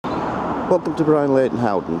Welcome to Brian Leighton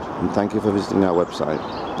Howden, and thank you for visiting our website.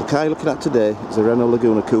 The car you're looking at today is a Renault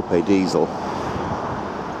Laguna Coupe diesel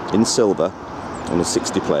in silver on a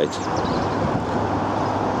 60 plate.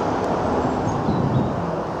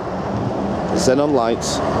 Xenon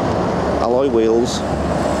lights, alloy wheels,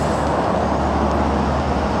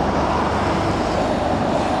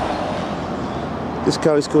 this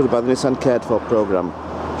car is covered by the Nissan Cared For programme,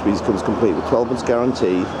 which means it comes complete with 12 months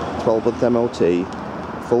guarantee, 12-month MOT,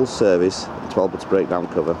 full service, 12 months breakdown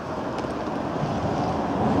cover.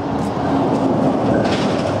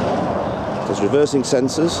 There's reversing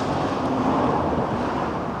sensors,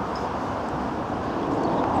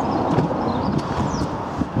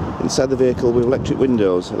 inside the vehicle we have electric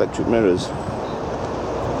windows, electric mirrors,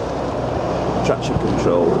 traction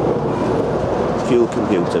control, fuel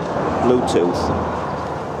computer, Bluetooth.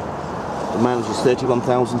 The mileage is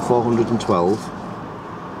 31,412.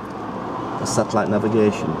 A satellite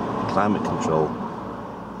navigation, climate control,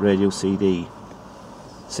 radio CD,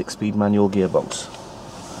 6-speed manual gearbox,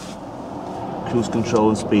 cruise control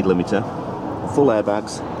and speed limiter, full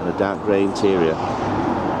airbags and a dark grey interior.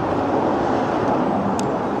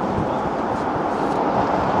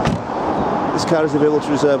 This car is available to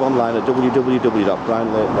reserve online at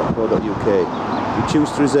www.brianleighton.co.uk. If you choose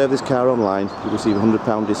to reserve this car online, you'll receive a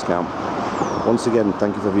 £100 discount. Once again,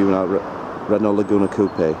 thank you for viewing our Renault Laguna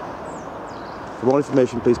Coupe. For more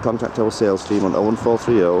information, please contact our sales team on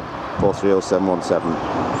 01430 430 717,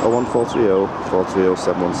 01430 430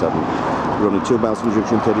 717. We're only 2 miles from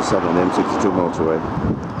Junction 37 on the M62 motorway.